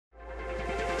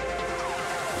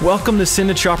Welcome to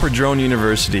CineChopper Drone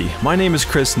University. My name is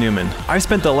Chris Newman. I've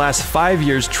spent the last 5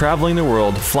 years traveling the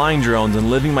world, flying drones,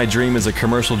 and living my dream as a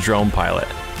commercial drone pilot.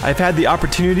 I've had the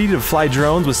opportunity to fly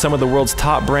drones with some of the world's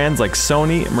top brands like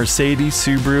Sony, Mercedes,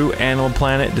 Subaru, Animal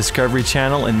Planet, Discovery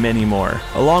Channel, and many more,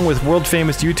 along with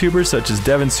world-famous YouTubers such as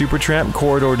DevinSuperTramp,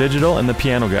 Corridor Digital, and the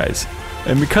Piano Guys.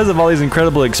 And because of all these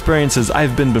incredible experiences,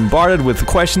 I've been bombarded with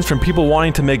questions from people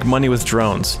wanting to make money with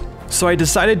drones. So I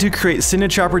decided to create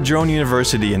CineChopper Drone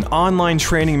University, an online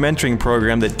training mentoring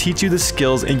program that teaches you the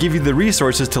skills and give you the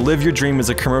resources to live your dream as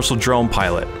a commercial drone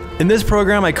pilot. In this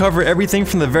program, I cover everything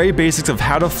from the very basics of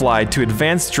how to fly to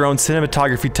advanced drone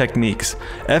cinematography techniques,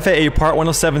 FAA Part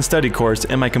 107 study course,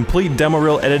 and my complete demo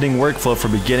reel editing workflow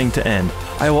from beginning to end.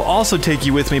 I will also take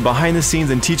you with me behind the scenes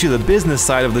and teach you the business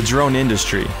side of the drone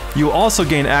industry. You will also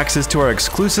gain access to our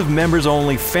exclusive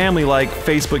members-only family-like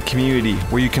Facebook community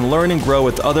where you can learn and grow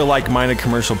with other like-minded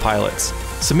commercial pilots.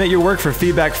 Submit your work for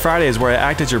Feedback Fridays where I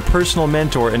act as your personal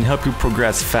mentor and help you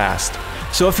progress fast.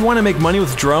 So if you want to make money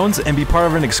with drones and be part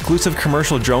of an exclusive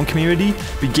commercial drone community,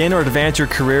 begin or advance your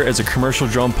career as a commercial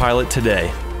drone pilot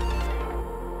today.